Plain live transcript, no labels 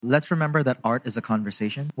let's remember that art is a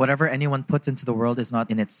conversation. Whatever anyone puts into the world is not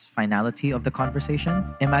in its finality of the conversation.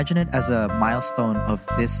 Imagine it as a milestone of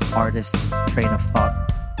this artist's train of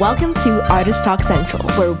thought. Welcome to Artist Talk Central,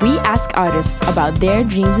 where we ask artists about their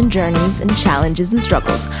dreams and journeys and challenges and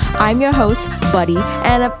struggles. I'm your host, Buddy,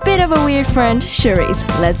 and a bit of a weird friend, Cherise.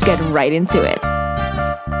 Let's get right into it.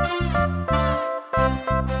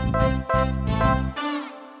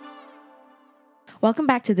 Welcome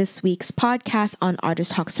back to this week's podcast on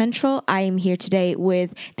Artist Talk Central. I am here today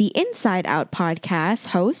with the Inside Out podcast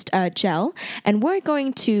host, Jeal, and we're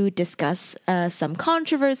going to discuss some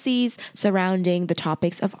controversies surrounding the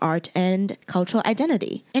topics of art and cultural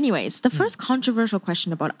identity. Anyways, the first controversial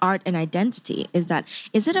question about art and identity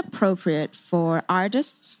is it appropriate for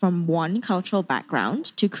artists from one cultural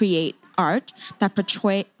background to create art that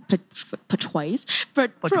portrays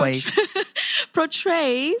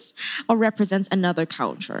or represents another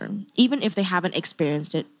culture, even if they haven't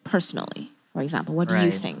experienced it personally? For example, what do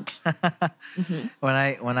you think? When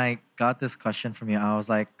I got this question from you, I was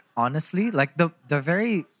like, honestly, like the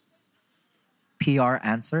very PR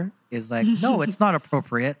answer is like, no, it's not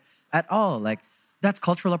appropriate at all. Like, that's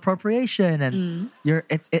cultural appropriation, and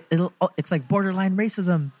it's like borderline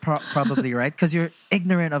racism, probably, right? Because you're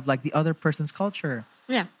ignorant of like the other person's culture.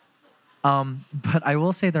 Yeah. But I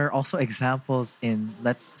will say there are also examples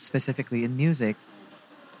specifically in music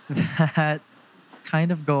that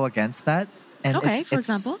kind of go against that. And for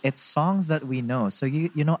example? It's songs that we know. So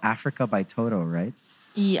you know Africa by Toto, right?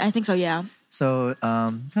 Yeah, I think so, yeah. So,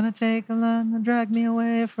 gonna take a land and drag me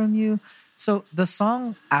away from you. So the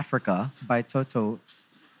song Africa by Toto,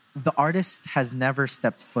 the artist has never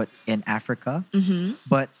stepped foot in Africa,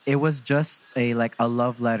 but it was just a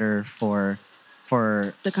love letter for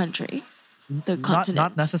the country, the continent.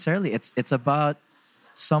 Not necessarily. It's about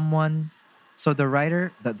someone. So the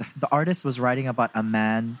writer, the artist was writing about a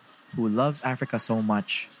man who loves Africa so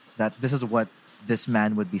much that this is what this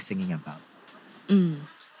man would be singing about.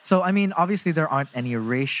 So I mean, obviously there aren't any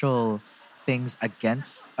racial things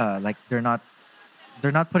against. They're not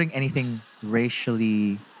putting anything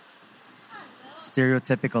racially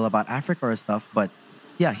stereotypical about Africa or stuff, but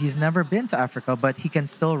yeah, he's never been to Africa, but he can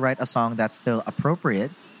still write a song that's still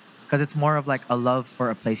appropriate because it's more of like a love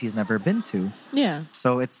for a place he's never been to. Yeah.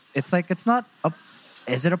 So it's not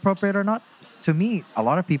is it appropriate or not? To me, a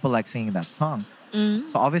lot of people like singing that song.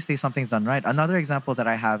 So obviously something's done right. Another example that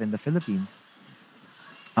I have in the Philippines.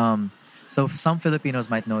 So some Filipinos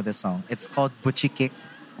might know this song. It's called Buchikik.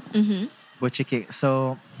 Buchikik.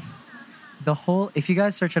 So if you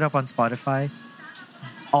guys search it up on Spotify,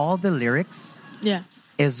 all the lyrics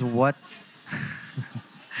is what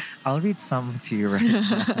I'll read some to you right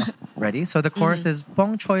now. Ready? So the chorus is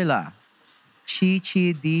Pong Choila, Chi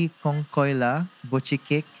Chi Di Kong Koila,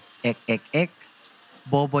 Buchikik, Ek Ek Ek,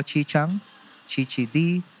 Bobo Chichang, Chi Chi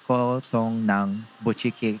Di Ko Tong Nang,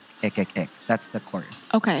 Buchikik, Ek Ek Ek. That's the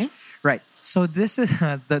chorus. Okay. Right. So this is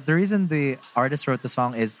the reason the artist wrote the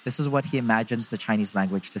song is this is what he imagines the Chinese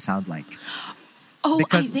language to sound like. Oh,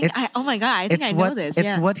 oh my God, I think I know this.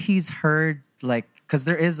 It's what he's heard, like, because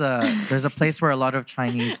there's a place where a lot of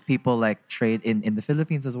Chinese people like trade in the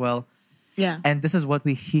Philippines as well. Yeah. And this is what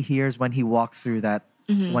he hears when he walks through that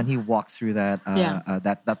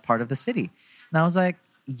that part of the city. And I was like,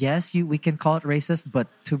 yes, we can call it racist, but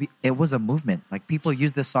it was a movement. Like, people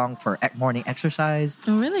use this song for morning exercise.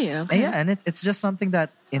 Oh, really? Okay. And yeah, and it's just something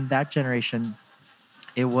that in that generation,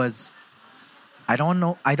 it was. I don't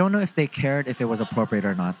know if they cared if it was appropriate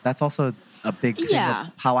or not. That's also a big thing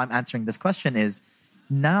of how I'm answering this question is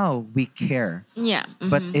now we care. Yeah.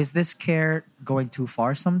 But is this care going too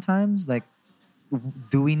far sometimes? Like,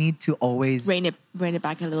 do we need to always rein it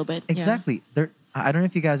back a little bit? Exactly. Yeah. I don't know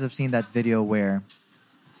if you guys have seen that video where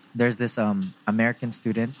there's this American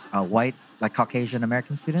student, a white, like Caucasian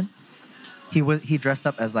American student. He dressed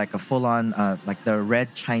up as like a full-on like the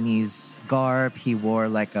red Chinese garb. He wore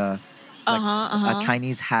like a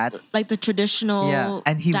Chinese hat, like the traditional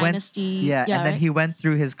dynasty. Then he went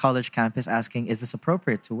through his college campus asking, "Is this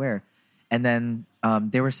appropriate to wear?" And then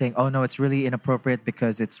they were saying, "Oh no, it's really inappropriate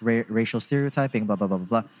because it's racial stereotyping." Blah blah blah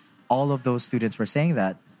blah blah. All of those students were saying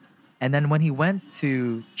that. And then when he went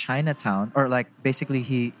to Chinatown, or like basically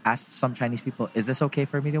he asked some Chinese people, "Is this okay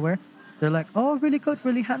for me to wear?" They're like, "Oh, really good,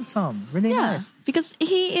 really handsome, really nice." Because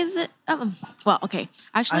he is. Well, okay.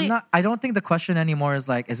 Actually, I don't think the question anymore is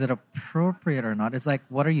like, is it appropriate or not? It's like,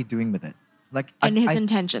 what are you doing with it? Like, and his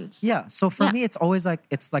intentions. Yeah. So for me, it's always like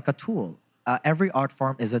it's like a tool. Every art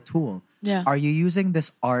form is a tool. Yeah. Are you using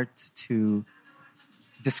this art to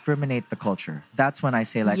discriminate the culture. That's when I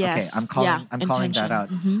say like, okay, Yes. I'm calling that out.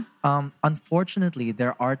 Unfortunately,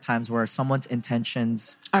 there are times where someone's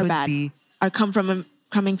intentions Are could bad. be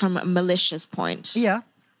Coming from a malicious point. yeah,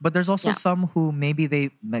 but there's also Yeah. some who maybe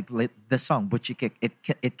they like the song "Buchikik."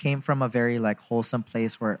 It came from a very like wholesome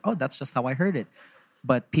place where that's just how I heard it.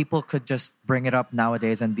 But people could just bring it up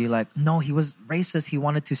nowadays and be like, no, he was racist. He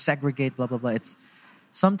wanted to segregate. Blah blah blah. It's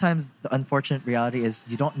sometimes the unfortunate reality is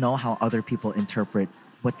you don't know how other people interpret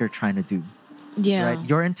what you're trying to do. Yeah. Right?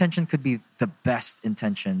 Your intention could be the best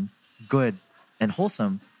intention, good and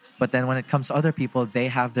wholesome. But then when it comes to other people, they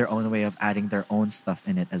have their own way of adding their own stuff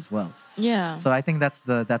in it as well. Yeah. So I think that's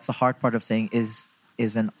the hard part of saying is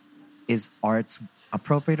art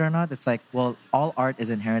appropriate or not? It's like, well, all art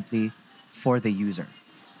is inherently for the user.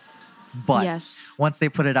 But Yes. once they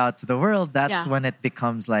put it out to the world, that's Yeah. when it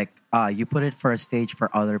becomes like, you put it for a stage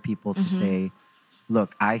for other people to say,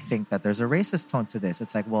 look, I think that there's a racist tone to this.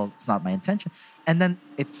 It's like, well, it's not my intention. And then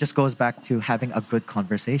it just goes back to having a good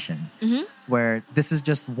conversation where this is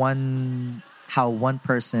just how one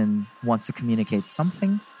person wants to communicate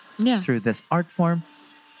something through this art form.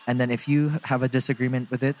 And then if you have a disagreement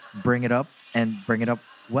with it, bring it up and bring it up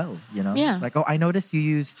well, Yeah. Like, I noticed you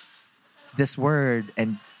use this word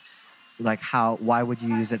and like why would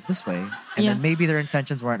you use it this way? And then maybe their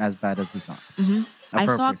intentions weren't as bad as we thought. I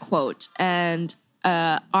saw a quote, and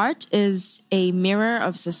art is a mirror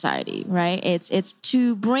of society, right? It's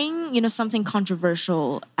to bring something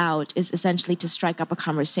controversial out is essentially to strike up a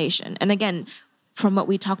conversation. And again, from what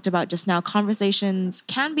we talked about just now, conversations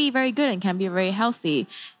can be very good and can be very healthy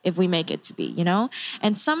if we make it to be,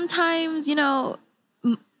 And sometimes,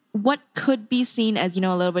 what could be seen as, a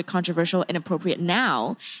little bit controversial, inappropriate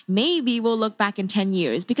now, maybe we'll look back in 10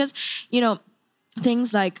 years because,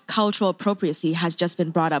 things like cultural appropriacy has just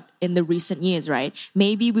been brought up in the recent years, right?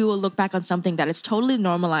 Maybe we will look back on something that is totally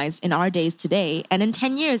normalized in our days today. And in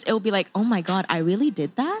 10 years, it will be like, oh my God, I really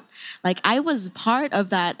did that? Like I was part of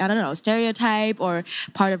that, I don't know, stereotype or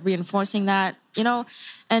part of reinforcing that,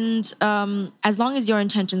 And as long as your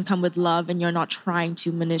intentions come with love and you're not trying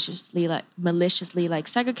to maliciously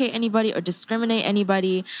segregate anybody or discriminate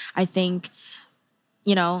anybody, I think,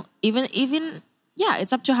 even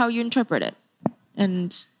it's up to how you interpret it.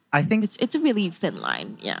 And I think it's a really thin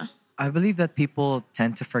line. Yeah. I believe that people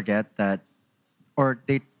tend to forget that, or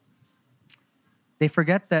they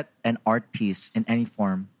forget that an art piece in any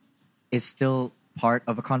form is still part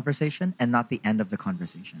of a conversation and not the end of the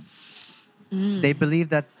conversation. They believe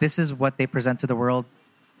that this is what they present to the world.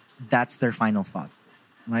 That's their final thought.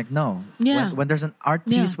 Like, no. Yeah. When there's an art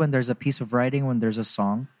piece, when there's a piece of writing, when there's a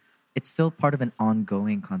song, it's still part of an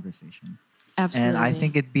ongoing conversation. Absolutely. And I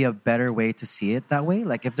think it'd be a better way to see it that way.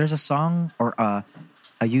 Like if there's a song or a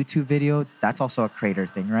YouTube video, that's also a creator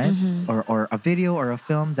thing, right? Or a video or a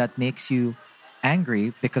film that makes you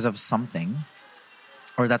angry because of something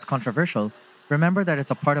or that's controversial. Remember that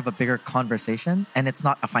it's a part of a bigger conversation and it's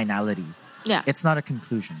not a finality. Yeah. It's not a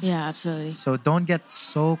conclusion. Yeah, absolutely. So don't get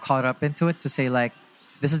so caught up into it to say like,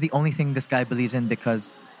 this is the only thing this guy believes in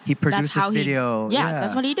because he produced this video.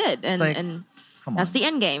 That's what he did. And, like, and come that's on. the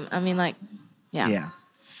end game. I mean, yeah. Yeah.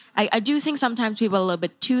 I do think sometimes people are a little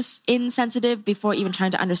bit too insensitive before even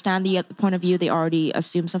trying to understand the point of view. They already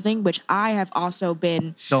assume something, which I have also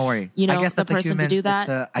been. Don't worry. I guess the that's person a human, to do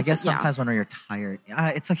that. I guess sometimes when you're tired,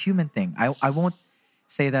 it's a human thing. I won't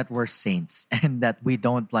say that we're saints and that we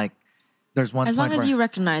don't like. There's one. As point long as where, you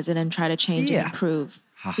recognize it and try to change and improve,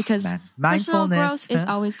 because personal Mindfulness, growth is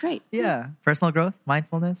always great. Yeah, personal growth,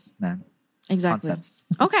 mindfulness, man. Exactly. Concepts.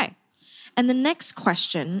 Okay. And the next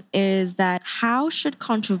question is that how should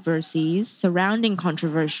controversies surrounding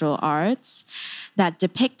controversial arts that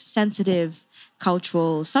depict sensitive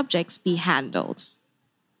cultural subjects be handled?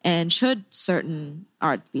 And should certain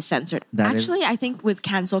art be censored? I think with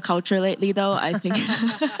cancel culture lately, though, I think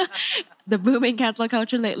the booming cancel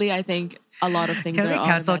culture lately, I think a lot of things Can are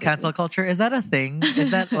we cancel culture? Is that a thing? Is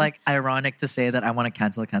that like ironic to say that I want to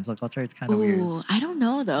cancel culture? It's kind of weird. I don't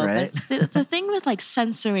know though. Right? But the thing with like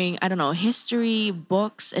censoring, I don't know, history,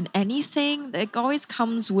 books, and anything, it always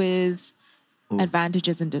comes with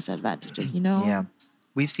advantages and disadvantages, Yeah.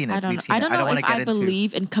 We've seen it. I don't know if I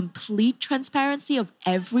believe in complete transparency of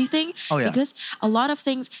everything. Oh, yeah. Because a lot of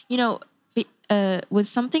things, with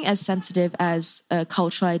something as sensitive as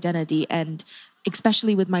cultural identity and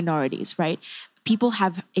especially with minorities, right? People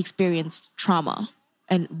have experienced trauma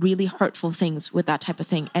and really hurtful things with that type of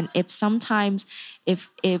thing. And if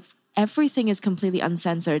everything is completely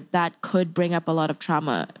uncensored, that could bring up a lot of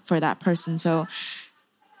trauma for that person. So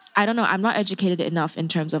I don't know. I'm not educated enough in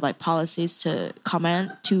terms of like policies to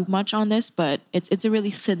comment too much on this, but it's a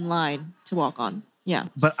really thin line to walk on. Yeah.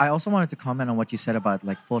 But I also wanted to comment on what you said about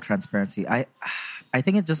like full transparency. I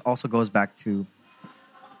think it just also goes back to,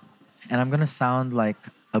 and I'm gonna sound like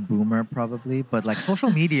a boomer probably, but like social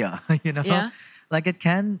media, Yeah. like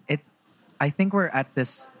I think we're at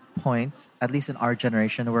this point, at least in our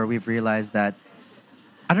generation, where we've realized that,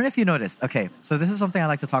 I don't know if you noticed. Okay, so this is something I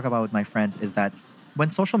like to talk about with my friends, is that when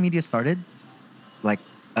social media started, like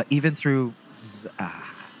even through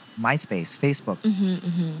MySpace, Facebook,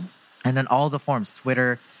 and then all the forms,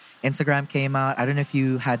 Twitter, Instagram came out. I don't know if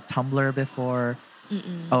you had Tumblr before.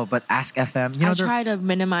 Oh, but Ask FM. I try to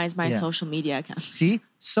minimize my social media accounts. See?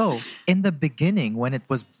 So, in the beginning, when it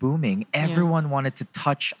was booming, everyone wanted to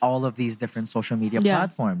touch all of these different social media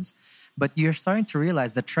platforms. But you're starting to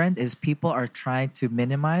realize the trend is people are trying to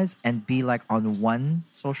minimize and be like on one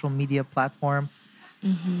social media platform.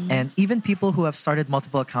 And even people who have started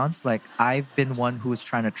multiple accounts, like I've been one who's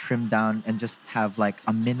trying to trim down and just have like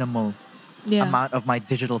a minimal amount of my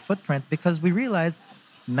digital footprint, because we realized,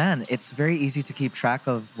 man, it's very easy to keep track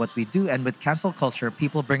of what we do. And with cancel culture,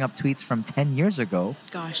 people bring up tweets from 10 years ago.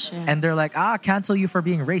 Gosh, yeah. And they're like, cancel you for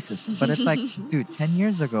being racist. But it's like, dude, 10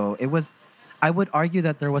 years ago, I would argue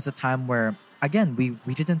that there was a time where, again,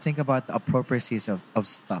 we didn't think about the appropriacies of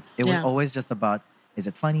stuff. It was always just about, is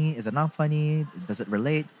it funny? Is it not funny? Does it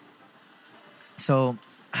relate? So,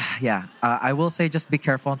 I will say just be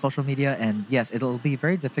careful on social media. And yes, it'll be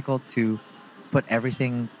very difficult to put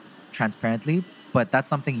everything transparently, but that's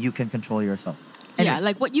something you can control yourself. Anyway. Yeah,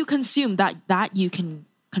 like what you consume, that you can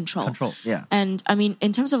control. Yeah. And I mean,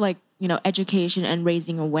 in terms of like, education and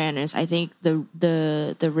raising awareness, I think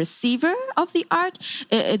the receiver of the art,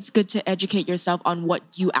 it's good to educate yourself on what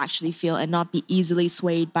you actually feel and not be easily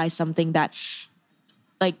swayed by something that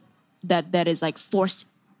is like forced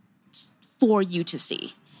for you to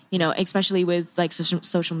see. Especially with like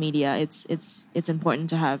social media, it's important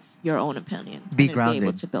to have your own opinion. Be grounded. Be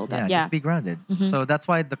able to build that. Just be grounded. So that's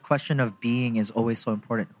why the question of being is always so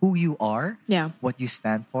important. Who you are, what you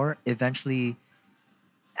stand for, eventually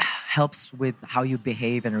helps with how you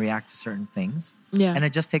behave and react to certain things. Yeah. And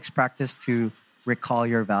it just takes practice to recall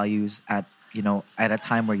your values at a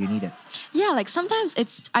time where you need it. Yeah, like sometimes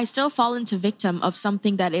I still fall into victim of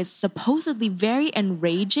something that is supposedly very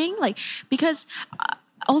enraging, like because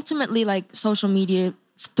ultimately, like social media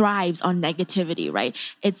thrives on negativity, right?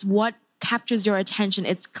 It's what captures your attention.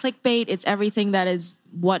 It's clickbait. It's everything that is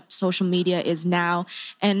what social media is now.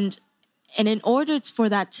 And in order for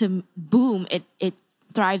that to boom, it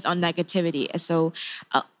thrives on negativity. So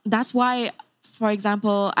that's why, for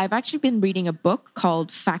example, I've actually been reading a book called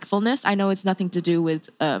Factfulness. I know it's nothing to do with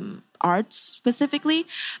art specifically,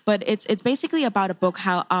 but it's basically about a book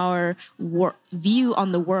how our view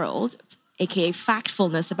on the world, aka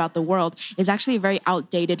factfulness about the world, is actually a very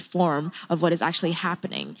outdated form of what is actually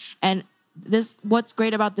happening. And what's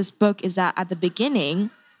great about this book is that at the beginning,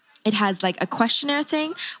 it has like a questionnaire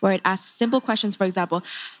thing where it asks simple questions. For example,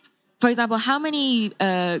 how many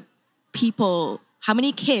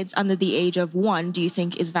kids under the age of 1 do you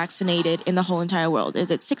think is vaccinated in the whole entire world? Is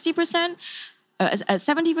it 60%, 70%,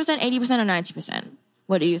 80%, or 90%?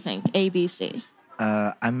 What do you think? A, B, C?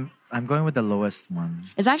 I'm going with the lowest one.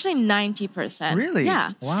 It's actually 90%. Really?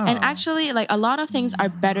 Yeah. Wow. And actually, like a lot of things are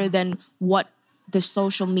better than what the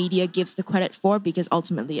social media gives the credit for, because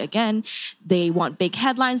ultimately, again, they want big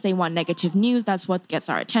headlines, they want negative news. That's what gets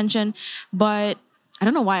our attention. But I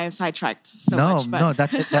don't know why I've sidetracked so much. No,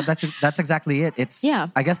 that's exactly it.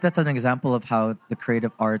 I guess that's an example of how the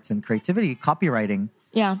creative arts and creativity, copywriting,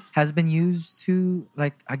 has been used to,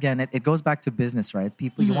 like, again, it goes back to business, right?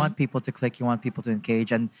 People, you want people to click, you want people to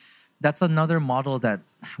engage, and that's another model that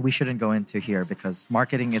we shouldn't go into here, because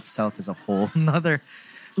marketing itself is a whole another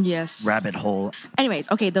rabbit hole. Anyways,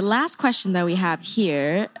 okay, the last question that we have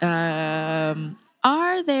here,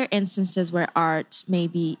 are there instances where art may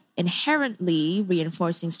be inherently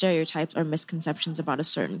reinforcing stereotypes or misconceptions about a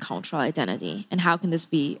certain cultural identity? And how can this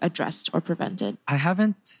be addressed or prevented? I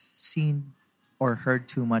haven't seen or heard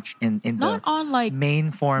too much in Not the on like main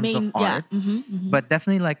forms of art, but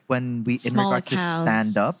definitely like when we, in regards to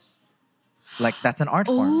stand up, like that's an art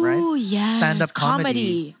form, right? Oh, yes. Stand-up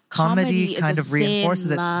comedy kind of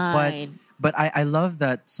reinforces it. But I love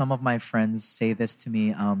that some of my friends say this to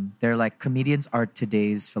me. They're like, comedians are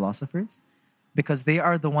today's philosophers, because they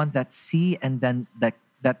are the ones that see, and then that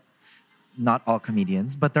not all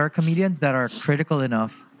comedians, but there are comedians that are critical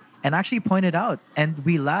enough and actually point it out. And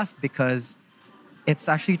we laugh because it's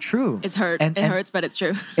actually true. It's hurt. It hurts, but it's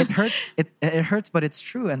true. It hurts. It hurts, but it's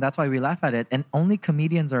true. And that's why we laugh at it. And only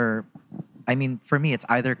comedians are, I mean, for me, it's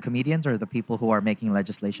either comedians or the people who are making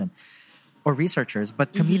legislation or researchers.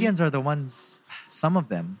 But comedians are the ones, some of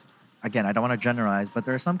them, again, I don't want to generalize, but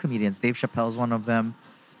there are some comedians. Dave Chappelle's one of them.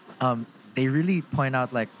 They really point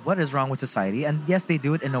out like what is wrong with society, and yes, they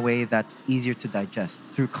do it in a way that's easier to digest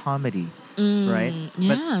through comedy, right?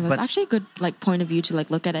 Yeah, that's actually a good like point of view to like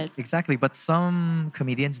look at it. Exactly, but some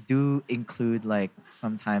comedians do include like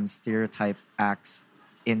sometimes stereotype acts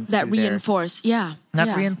into That reinforce,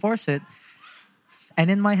 reinforce it. And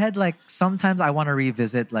in my head, like sometimes I want to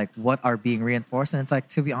revisit like what are being reinforced, and it's like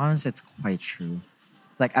to be honest, it's quite true.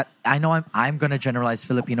 Like I know I'm gonna generalize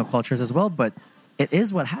Filipino cultures as well, but it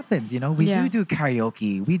is what happens, you know. We do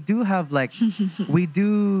karaoke. We do have like we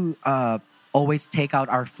do always take out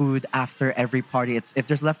our food after every party. It's if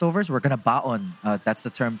there's leftovers, we're gonna baon. That's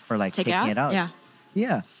the term for like taking it out.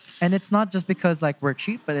 Yeah. And it's not just because like we're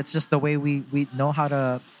cheap, but it's just the way we know how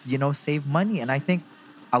to, you know, save money. And I think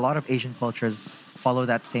a lot of Asian cultures follow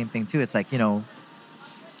that same thing too. It's like, you know,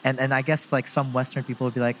 and I guess like some Western people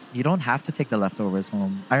would be like, you don't have to take the leftovers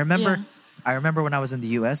home. I remember when I was in the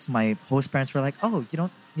US, my host parents were like, oh,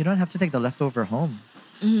 you don't have to take the leftover home.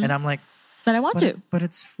 And I'm like, but I want to. But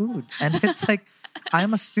it's food. And it's like,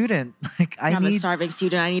 I'm a student. Like I'm a starving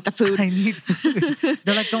student. I need the food. I need food.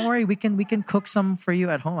 They're like, don't worry, we can cook some for you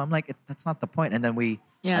at home. I'm like, that's not the point. And then we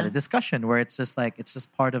had a discussion where it's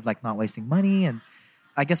just part of like not wasting money and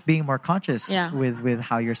I guess being more conscious with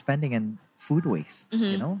how you're spending and food waste,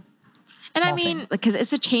 you know? And I mean, because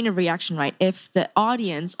it's a chain of reaction, right? If the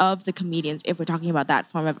audience of the comedians, if we're talking about that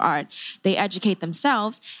form of art, they educate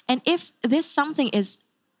themselves. And if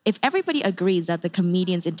if everybody agrees that the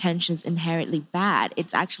comedian's intention is inherently bad,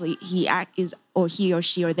 it's actually he or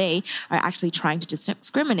she or they are actually trying to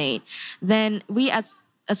discriminate, then we as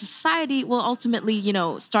a society will ultimately, you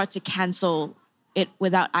know, start to cancel it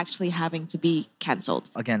without actually having to be canceled.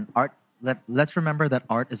 Again, art. Let's remember that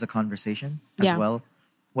art is a conversation as well.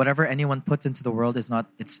 Whatever anyone puts into the world is not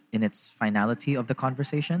it's in its finality of the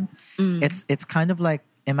conversation. It's kind of like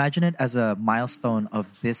imagine it as a milestone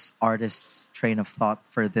of this artist's train of thought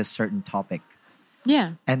for this certain topic.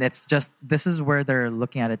 Yeah. And it's just this is where they're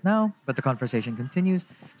looking at it now, but the conversation continues.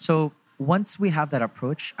 So once we have that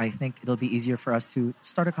approach, I think it'll be easier for us to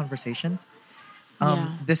start a conversation.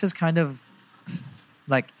 This is kind of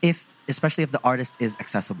like especially if the artist is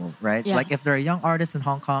accessible, right? Yeah. Like if they're a young artist in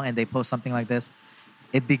Hong Kong and they post something like this,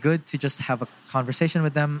 it'd be good to just have a conversation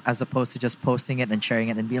with them as opposed to just posting it and sharing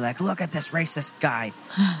it and be like, look at this racist guy.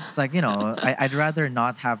 It's like, you know, I'd rather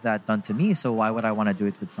not have that done to me. So why would I want to do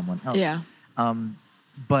it with someone else? Yeah.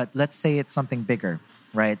 But let's say it's something bigger,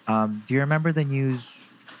 right? Do you remember the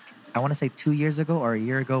news, I want to say 2 years ago or a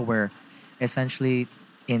year ago, where essentially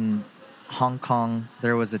in Hong Kong,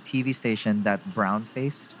 there was a TV station that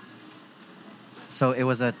brown-faced. So it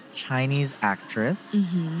was a Chinese actress.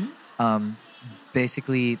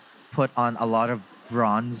 Basically put on a lot of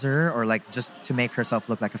bronzer or like just to make herself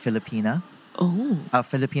look like a Filipina. A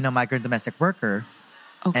Filipino migrant domestic worker.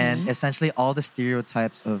 Okay. And essentially all the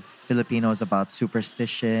stereotypes of Filipinos about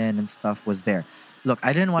superstition and stuff was there. Look,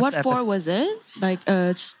 I didn't watch the episode. What for was it? Like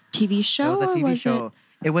a TV show? It was a TV show.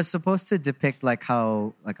 It was supposed to depict like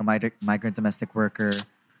how like a migrant domestic worker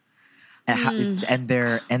and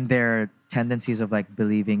their tendencies of like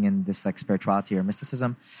believing in this like spirituality or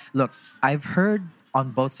mysticism. Look, I've heard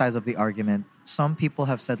on both sides of the argument. Some people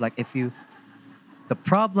have said like the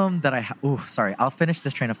problem that I'll finish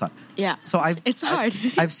this train of thought. Yeah. So it's hard.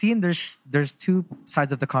 I've seen there's two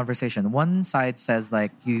sides of the conversation. One side says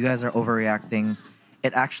like you guys are overreacting.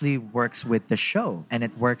 It actually works with the show and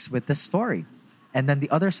it works with the story. And then the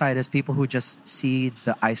other side is people who just see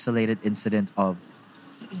the isolated incident of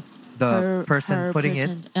the person putting it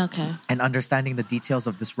and understanding the details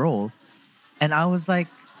of this role. And I was like,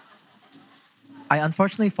 I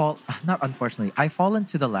fall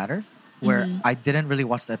into the latter where I didn't really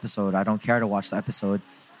watch the episode. I don't care to watch the episode.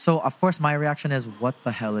 So of course my reaction is, what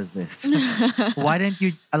the hell is this? Why didn't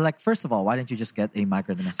you first of all, why didn't you just get a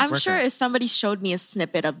migrant domestic worker? I'm sure if somebody showed me a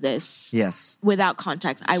snippet of this without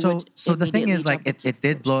context, I would. So the thing is like it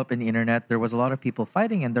did blow up in the internet. There was a lot of people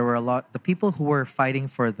fighting and there were the people who were fighting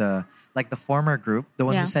for the former group, the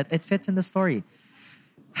one who said it fits in the story,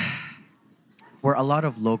 were a lot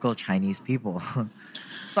of local Chinese people.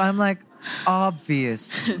 So I'm like,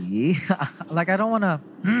 obviously, like I don't want to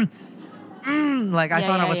I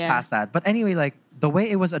thought I was past that. But anyway, like the way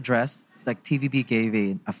it was addressed, like TVB gave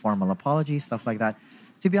a formal apology, stuff like that.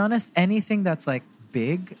 To be honest, anything that's like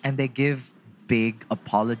big and they give big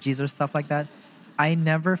apologies or stuff like that, I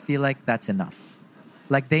never feel like that's enough.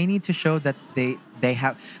 Like they need to show that they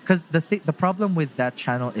have, because the problem with that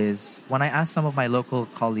channel is when I asked some of my local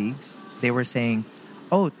colleagues, they were saying,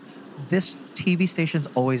 oh, this TV station's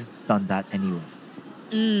always done that anyway.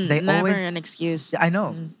 Never always an excuse. I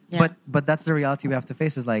know. But that's the reality we have to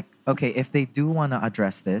face is like, okay, if they do want to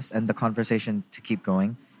address this and the conversation to keep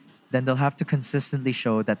going, then they'll have to consistently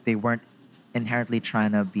show that they weren't inherently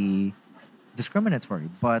trying to be discriminatory.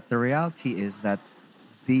 But the reality is that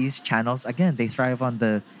these channels, again, they thrive on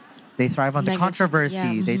the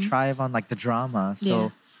controversy. They thrive on like the drama.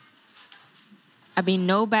 So I mean,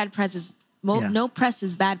 no press is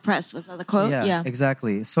bad press, was that the quote? Yeah,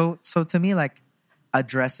 exactly. So to me, like,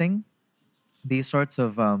 addressing these sorts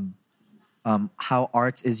of how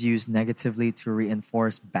arts is used negatively to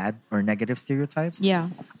reinforce bad or negative stereotypes,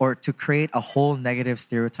 or to create a whole negative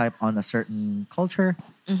stereotype on a certain culture,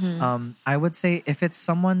 I would say if it's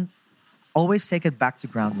someone, always take it back to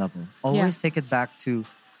ground level. Always take it back to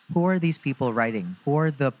who are these people writing? Who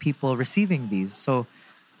are the people receiving these? So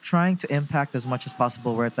trying to impact as much as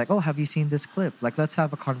possible where it's like, oh, have you seen this clip? Like, let's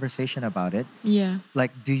have a conversation about it. Yeah.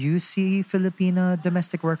 Like, do you see Filipina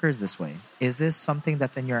domestic workers this way? Is this something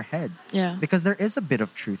that's in your head? Yeah. Because there is a bit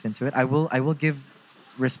of truth into it. I will give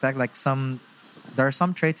respect. Like, there are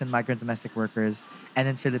some traits in migrant domestic workers and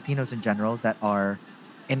in Filipinos in general that are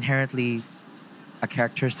inherently a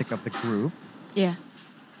characteristic of the group. Yeah.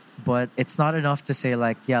 But it's not enough to say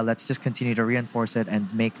like, yeah, let's just continue to reinforce it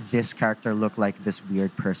and make this character look like this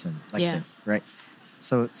weird person like this, right?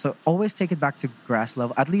 So always take it back to grass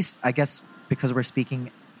level. At least, I guess, because we're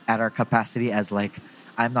speaking at our capacity as like,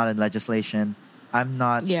 I'm not in legislation, I'm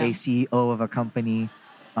not a CEO of a company,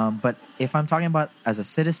 but if I'm talking about as a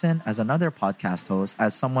citizen, as another podcast host,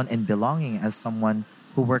 as someone in belonging, as someone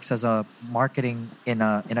who works as a marketing in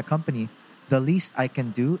a company, the least I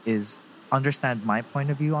can do is understand my point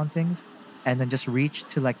of view on things and then just reach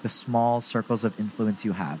to like the small circles of influence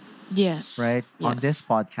you have. Yes. Right? Yes. On this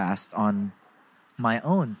podcast, on my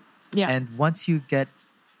own. Yeah. And once you get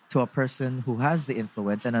to a person who has the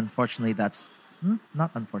influence, and unfortunately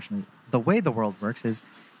not unfortunately, the way the world works is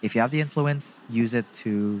if you have the influence, use it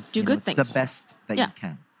to do good things. The best that you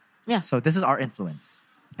can. Yeah. So this is our influence.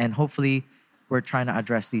 And hopefully we're trying to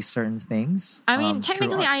address these certain things. I mean,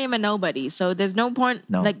 technically, I am a nobody, so there's no point.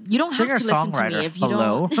 No. Like, you don't have to listen to me if you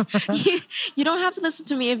don't. You don't have to listen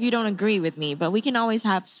to me if you don't agree with me. But we can always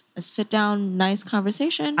have a sit down, nice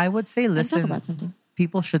conversation. I would say listen. And talk about something.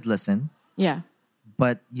 People should listen. Yeah.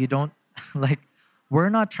 But you don't like. We're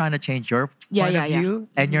not trying to change your point of view,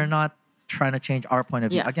 and you're not trying to change our point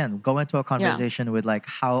of view. Again, go into a conversation with like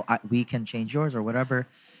how we can change yours or whatever.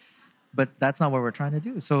 But that's not what we're trying to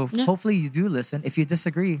do. So hopefully you do listen. If you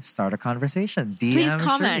disagree, start a conversation. Please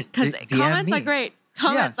comment, because comments are great.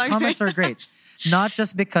 Comments are great. Not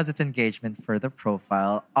just because it's engagement for the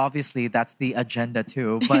profile. Obviously, that's the agenda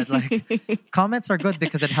too. But like, comments are good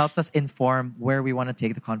because it helps us inform where we want to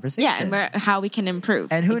take the conversation. Yeah, and how we can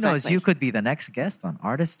improve. And who knows, you could be the next guest on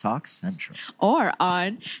Artist Talk Central. Or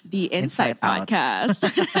on the Inside Podcast.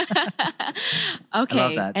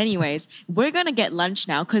 Okay, anyways, we're going to get lunch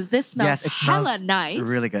now because this smells hella nice.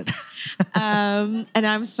 Really good. And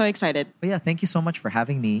I'm so excited. But yeah, thank you so much for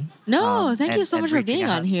having me. No, thank you so much for being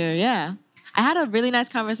on here. Yeah. I had a really nice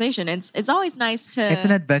conversation. It's always nice to... It's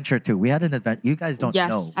an adventure too. We had an adventure. You guys don't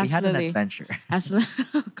know. Absolutely. We had an adventure. Absolutely.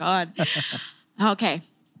 Oh, God. Okay.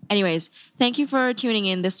 Anyways, thank you for tuning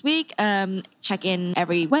in this week. Check in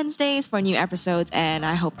every Wednesdays for new episodes, and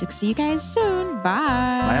I hope to see you guys soon. Bye.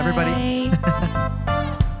 Bye, everybody.